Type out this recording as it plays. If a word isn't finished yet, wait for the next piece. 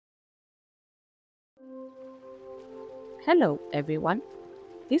Hello, everyone.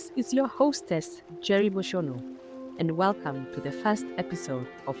 This is your hostess, Jerry Boshono, and welcome to the first episode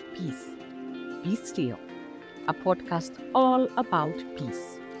of Peace, Be Still, a podcast all about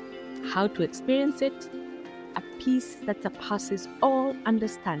peace, how to experience it, a peace that surpasses all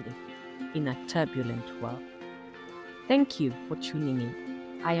understanding in a turbulent world. Thank you for tuning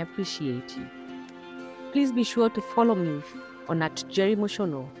in. I appreciate you. Please be sure to follow me on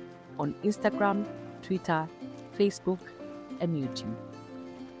 @JerryMoshono on Instagram, Twitter, Facebook, and YouTube.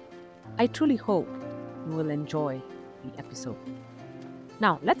 I truly hope you will enjoy the episode.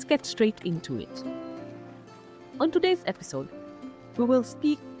 Now, let's get straight into it. On today's episode, we will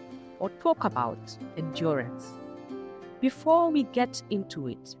speak or talk about endurance. Before we get into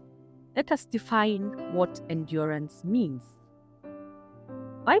it, let us define what endurance means.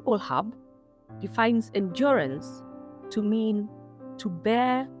 Bible Hub defines endurance to mean to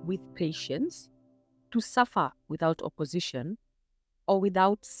bear with patience, to suffer without opposition, or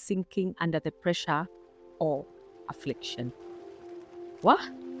without sinking under the pressure or affliction. What?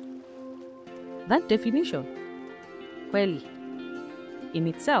 That definition? Well, in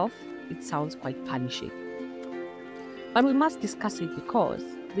itself, it sounds quite punishing. But we must discuss it because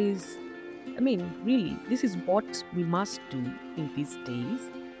this is what we must do in these days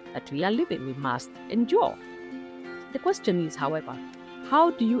that we are living. We must endure. The question is, however,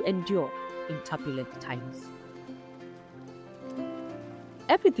 how do you endure in turbulent times?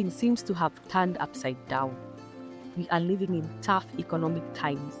 Everything seems to have turned upside down. We are living in tough economic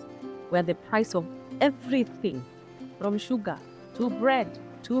times where the price of everything, from sugar to bread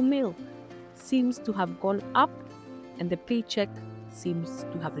to milk, seems to have gone up, and the paycheck seems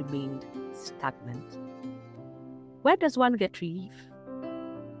to have remained stagnant. Where does one get relief?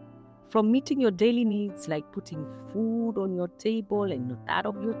 From meeting your daily needs like putting food on your table and that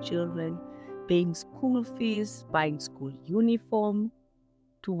of your children, paying school fees, buying school uniform,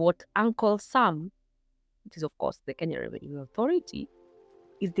 to what Uncle Sam, which is of course the Kenya Revenue Authority,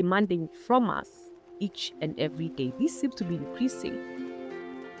 is demanding from us each and every day. This seems to be increasing.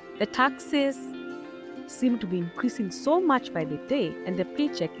 The taxes seem to be increasing so much by the day, and the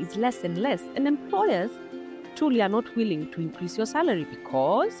paycheck is less and less. And employers truly are not willing to increase your salary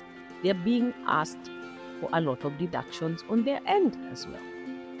because they're being asked for a lot of deductions on their end as well.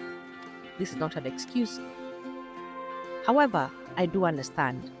 This is not an excuse. However, I do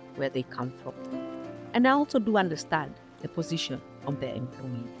understand where they come from. And I also do understand the position of their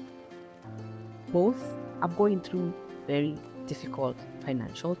employee. Both are going through very difficult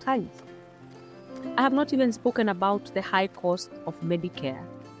financial times. I have not even spoken about the high cost of Medicare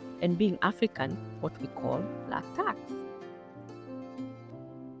and being African, what we call black tax.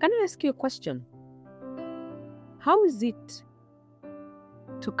 Can I ask you a question? How is it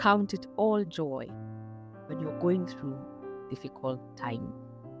to count it all joy when you're going through difficult times?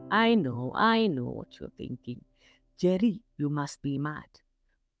 I know what you're thinking. Jerry, you must be mad.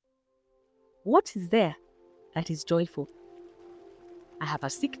 What is there that is joyful? I have a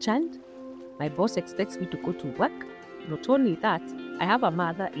sick child. My boss expects me to go to work. Not only that, I have a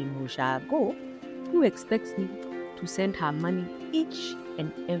mother in Mushago who expects me to send her money each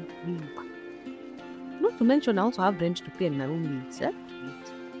and every month. Not to mention, I also have rent to pay and my own needs to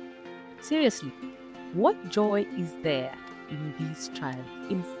eat. Seriously, what joy is there in these trials?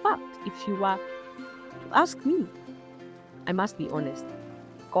 In fact, if you were to ask me, I must be honest,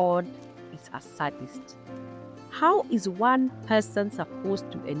 God is a sadist. How is one person supposed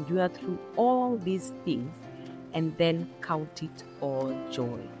to endure through all these things and then count it all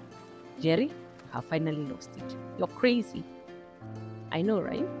joy? Jerry, you have finally lost it. You're crazy. I know,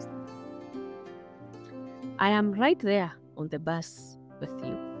 right? I am right there on the bus with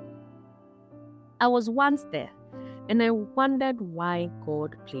you. I was once there, and I wondered why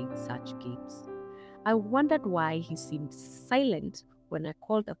God played such games. I wondered why he seemed silent when I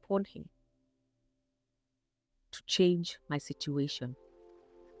called upon him to change my situation.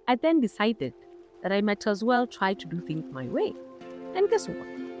 I then decided that I might as well try to do things my way. And guess what?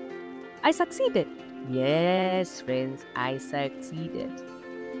 I succeeded. Yes, friends, I succeeded.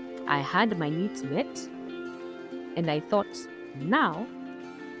 I had my needs met, and I thought, now,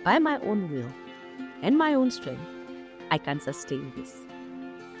 by my own will and my own strength, I can sustain this.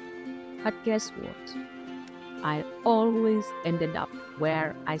 But guess what? I always ended up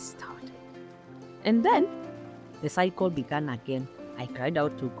where I started. And then the cycle began again. I cried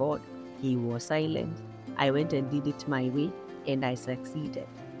out to God. He was silent. I went and did it my way, and I succeeded.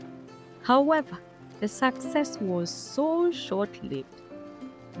 However, the success was so short-lived.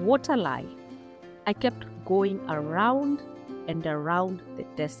 What a lie. I kept going around and around the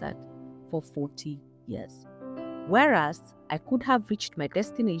desert for 40 years, whereas I could have reached my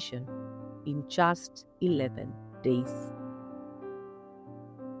destination in just 11 days.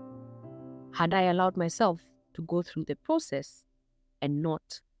 Had I allowed myself to go through the process and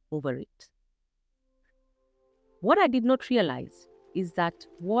not over it. What I did not realize is that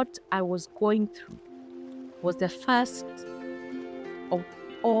what I was going through was first of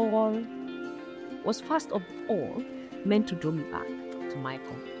all meant to draw me back to my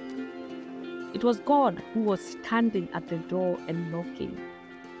God. It was God who was standing at the door and knocking.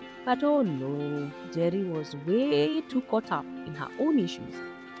 But oh no, Jerry was way too caught up in her own issues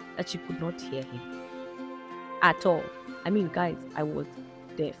that she could not hear him at all. I mean, guys, I was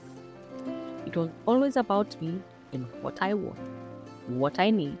deaf. It was always about me and what I want, what I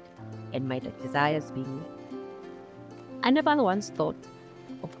need, and my desires being met. I never once thought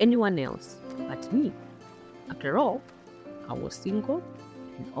of anyone else but me. After all, I was single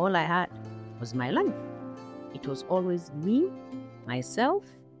and all I had was my life. It was always me, myself,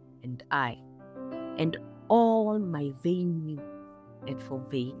 and I, and all my vain needs and for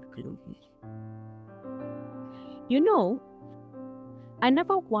vain glory. You know, I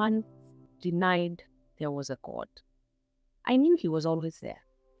never once denied there was a God. I knew he was always there,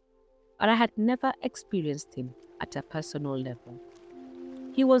 but I had never experienced him at a personal level.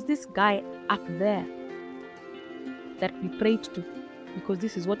 He was this guy up there that we prayed to because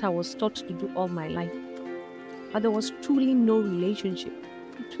this is what I was taught to do all my life. But there was truly no relationship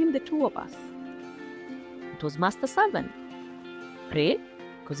between the two of us. It was master servant. Pray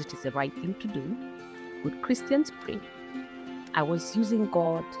because it is the right thing to do. Good Christians pray. I was using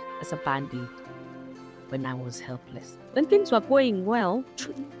God as a band-aid when I was helpless. When things were going well,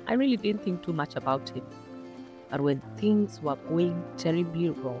 I really didn't think too much about him. But when things were going terribly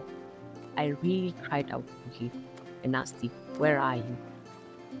wrong, I really cried out to him and asked him, "Where are you?"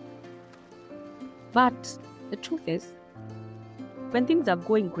 But the truth is, when things are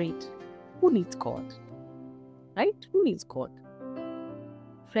going great, who needs God? Right? Who needs God?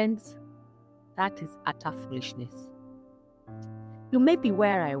 Friends, that is utter foolishness. You may be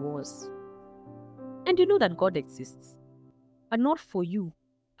where I was, and you know that God exists, but not for you,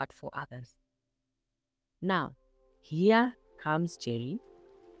 but for others. Now, here comes Jerry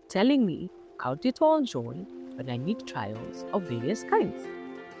telling me, count it all joy when I meet trials of various kinds.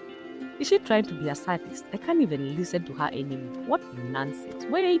 Is she trying to be a sadist? I can't even listen to her anymore. What nonsense.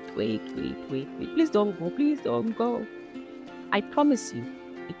 Wait. Please don't go. I promise you,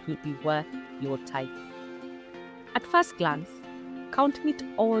 it will be worth your time. At first glance, counting it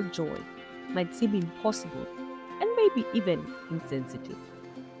all joy might seem impossible and maybe even insensitive.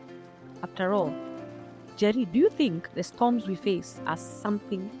 After all, Jerry, do you think the storms we face are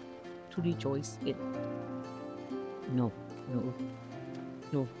something to rejoice in? No,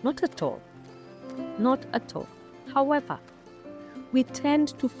 not at all. Not at all. However, we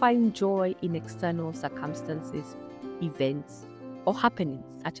tend to find joy in external circumstances, events, or happenings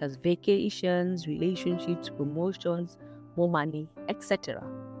such as vacations, relationships, promotions, more money, etc.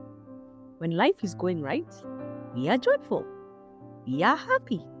 When life is going right, we are joyful. We are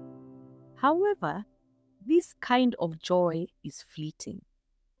happy. However, this kind of joy is fleeting.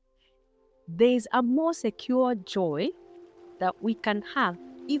 There is a more secure joy that we can have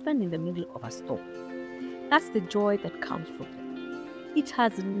even in the middle of a storm. That's the joy that comes from it. It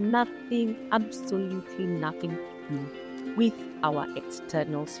has nothing, absolutely nothing to do with our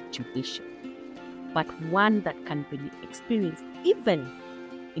external situation, but one that can be experienced even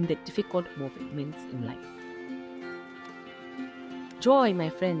in the difficult moments in life. Joy, my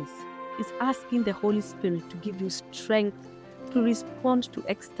friends, is asking the Holy Spirit to give you strength to respond to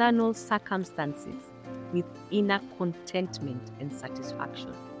external circumstances with inner contentment and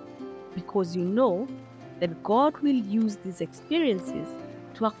satisfaction, because you know that God will use these experiences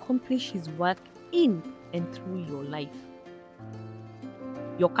to accomplish His work in and through your life.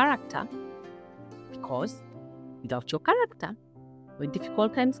 Your character, because without your character, when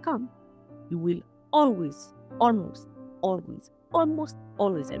difficult times come, you will almost always compromise.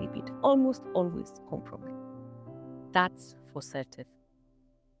 That's for certain.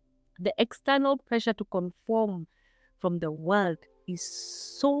 The external pressure to conform from the world is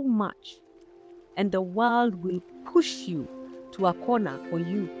so much, and the world will push you to a corner for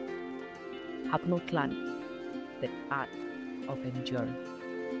you have not learned the art of enduring.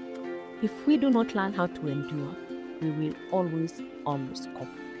 If we do not learn how to endure, we will almost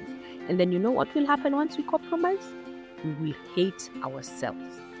compromise. And then you know what will happen once we compromise? We will hate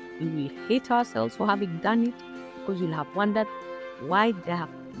ourselves. We will hate ourselves for having done it, because we'll have wondered, why did I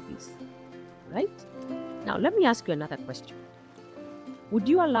have to do this? Right? Now, let me ask you another question. Would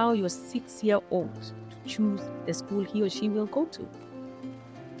you allow your 6-year-old to choose the school he or she will go to?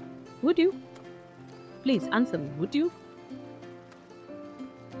 Would you? Please answer me, would you?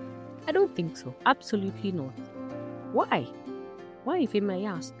 I don't think so. Absolutely not. Why? Why, if you may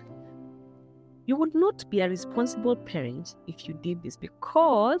ask? You would not be a responsible parent if you did this,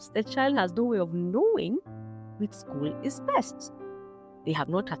 because the child has no way of knowing which school is best. They have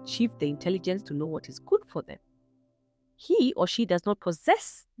not achieved the intelligence to know what is good for them. He or she does not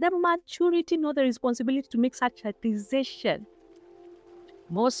possess the maturity nor the responsibility to make such a decision.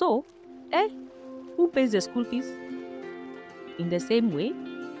 More so, who pays the school fees? In the same way,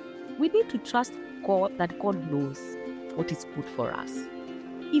 we need to trust God that God knows what is good for us,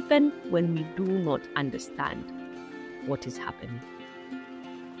 even when we do not understand what is happening.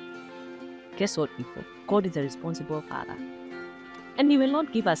 Guess what, people? God is a responsible Father, and He will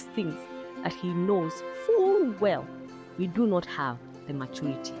not give us things that He knows full well we do not have the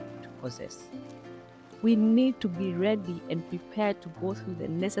maturity to possess. We need to be ready and prepared to go through the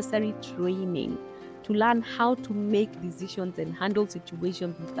necessary training to learn how to make decisions and handle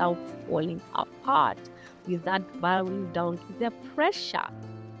situations without falling apart, without bowing down to the pressure.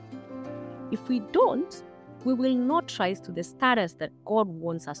 If we don't, we will not rise to the status that God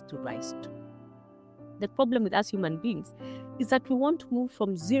wants us to rise to. The problem with us human beings is that we want to move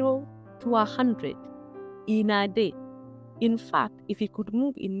from 0 to 100 in a day. In fact, if we could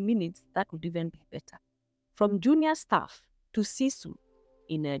move in minutes, that would even be better. From junior staff to CISU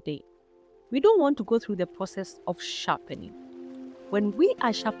in a day. We don't want to go through the process of sharpening. When we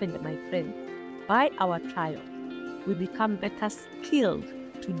are sharpened, my friends, by our trials, we become better skilled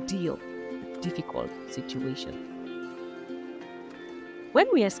to deal with difficult situations. When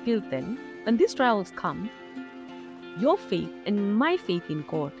we are skilled then, when these trials come, your faith and my faith in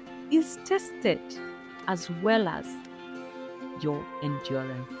God is tested, as well as your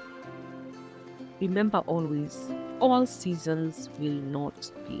endurance. Remember always, all seasons will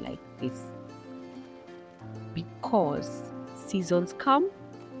not be like this. Because seasons come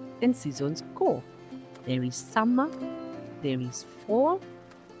and seasons go. There is summer, there is fall,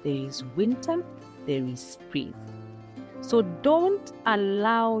 there is winter, there is spring. So don't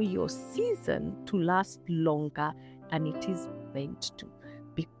allow your season to last longer than it is meant to,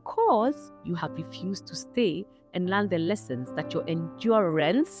 because you have refused to stay and learn the lessons that your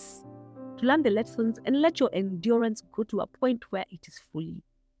endurance, to learn the lessons and let your endurance go to a point where it is fully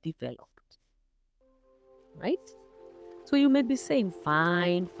developed. Right? So you may be saying,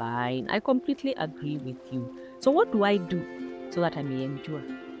 fine, I completely agree with you. So what do I do so that I may endure?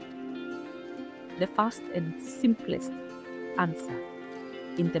 The first and simplest answer: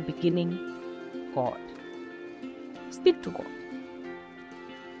 in the beginning, God. Speak to God.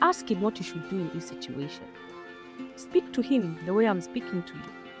 Ask Him what you should do in this situation. Speak to Him the way I'm speaking to you.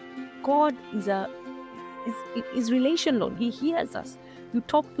 God is relational. He hears us. You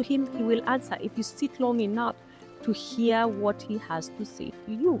talk to Him, He will answer if you sit long enough to hear what He has to say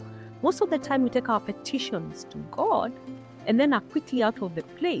to you. Most of the time we take our petitions to God and then are quickly out of the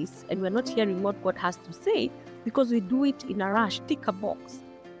place, and we're not hearing what God has to say because we do it in a rush, tick a box.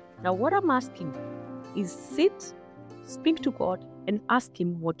 Now what I'm asking is sit, speak to God, and ask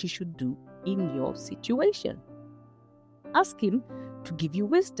Him what you should do in your situation. Ask Him to give you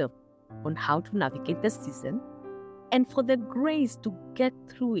wisdom on how to navigate the season and for the grace to get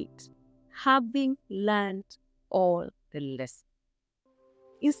through it, having learned all the lessons.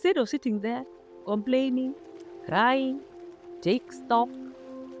 Instead of sitting there complaining, crying, take stock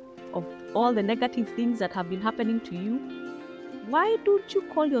of all the negative things that have been happening to you, why don't you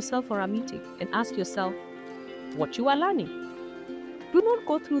call yourself for a meeting and ask yourself what you are learning? Do not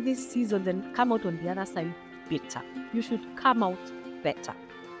go through these seasons and come out on the other side bitter. You should come out better.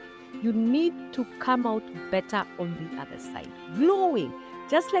 You need to come out better on the other side, glowing,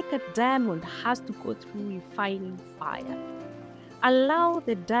 just like a diamond has to go through refining fire. Allow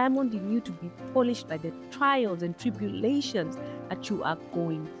the diamond in you to be polished by the trials and tribulations that you are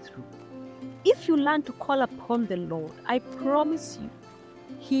going through. If you learn to call upon the Lord, I promise you,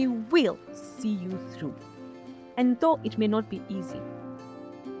 He will see you through. And though it may not be easy,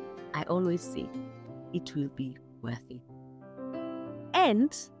 I always say it will be worth it.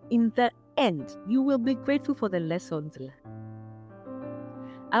 And in the end, you will be grateful for the lessons learned.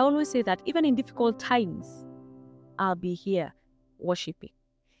 I always say that even in difficult times, I'll be here worshiping.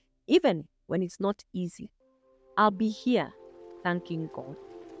 Even when it's not easy, I'll be here thanking God.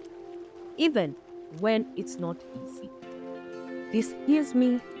 Even when it's not easy. This gives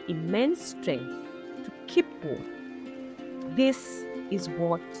me immense strength to keep going. This is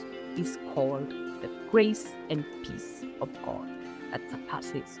what is called the grace and peace of God. that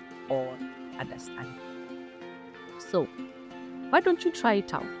surpasses all understanding. So, why don't you try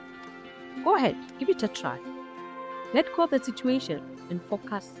it out? Go ahead, give it a try. Let go of the situation and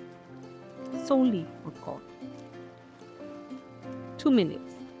focus solely on God. 2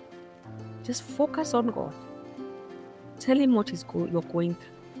 minutes. Just focus on God. Tell Him what you're going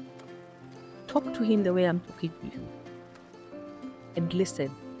through. Talk to Him the way I'm talking to you. And listen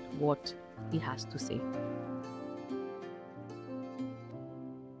to what He has to say.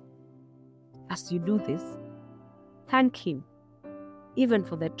 As you do this, thank Him even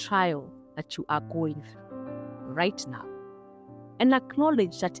for the trial that you are going through right now. And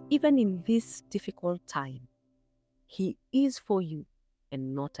acknowledge that even in this difficult time, He is for you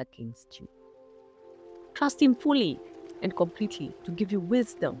and not against you. Trust Him fully and completely to give you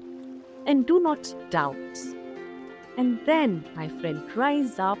wisdom. And do not doubt. And then, my friend,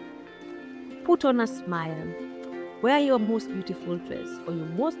 rise up, put on a smile, wear your most beautiful dress or your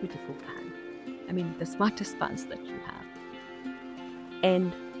most beautiful pants. The smartest pants that you have.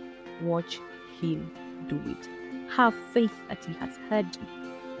 And watch Him do it. Have faith that He has heard you,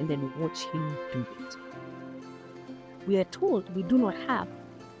 and then watch Him do it. We are told we do not have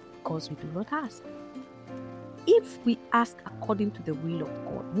because we do not ask. If we ask according to the will of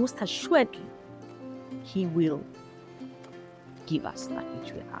God, most assuredly, He will give us that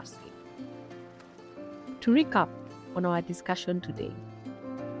which we are asking. To recap on our discussion today,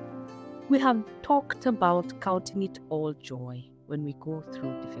 we have talked about counting it all joy when we go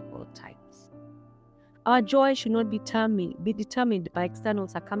through difficult times. Our joy should not be determined by external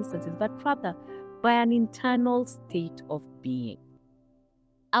circumstances, but rather by an internal state of being.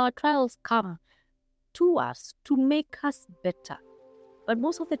 Our trials come to us to make us better, but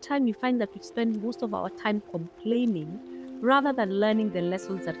most of the time we find that we spend most of our time complaining rather than learning the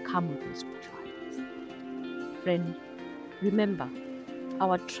lessons that come with those trials. Friend, remember,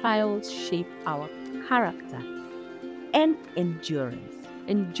 our trials shape our character and endurance.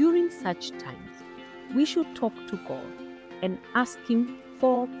 And during such times, we should talk to God and ask Him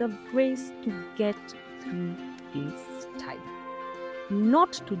for the grace to get through this time.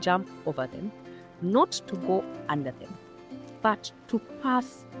 Not to jump over them, not to go under them, but to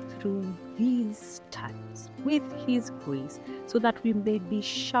pass through these times with His grace so that we may be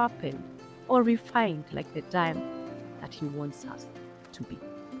sharpened or refined like the diamond that He wants us to be.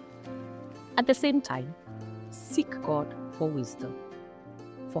 At the same time, seek God for wisdom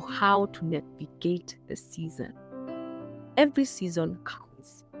for how to navigate the season. Every season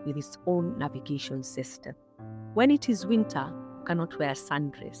comes with its own navigation system. When it is winter, you cannot wear a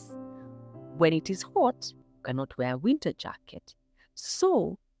sundress. When it is hot, you cannot wear a winter jacket.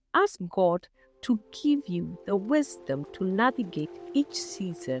 So, ask God to give you the wisdom to navigate each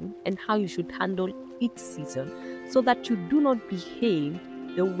season and how you should handle each season, so that you do not behave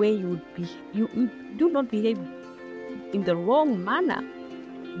the way you do not behave in the wrong manner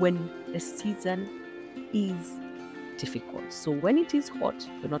when the season is difficult. So when it is hot,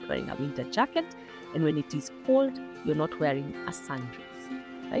 you're not wearing a winter jacket, and when it is cold, you're not wearing a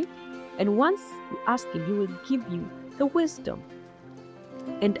sundress, right? And once you ask Him, He will give you the wisdom.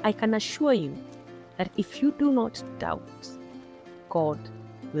 And I can assure you that if you do not doubt, God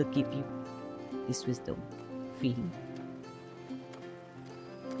will give you this wisdom freely.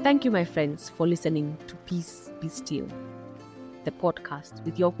 Thank you, my friends, for listening to Peace Be Still, the podcast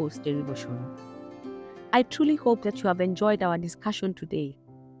with your host, Jerry Boshono. I truly hope that you have enjoyed our discussion today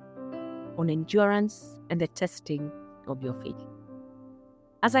on endurance and the testing of your faith.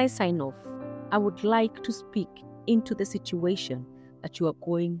 As I sign off, I would like to speak into the situation that you are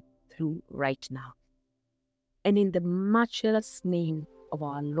going through right now. And in the matchless name of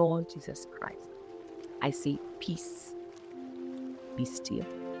our Lord Jesus Christ, I say peace, be still.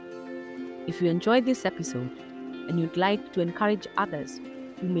 If you enjoyed this episode and you'd like to encourage others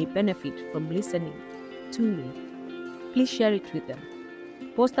who may benefit from listening to me, please share it with them.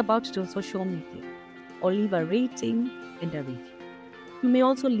 Post about it on social media or leave a rating and a review. You may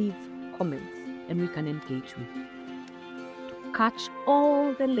also leave comments and we can engage with you. To catch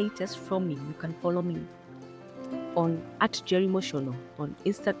all the latest from me, you can follow me on @JerryMoshono on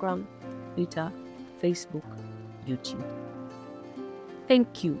Instagram, Twitter, Facebook, YouTube.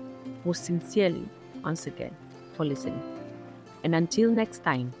 Thank you most sincerely once again for listening. And until next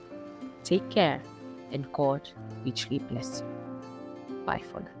time, take care and God richly bless you. Bye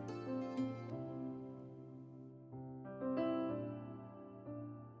for now.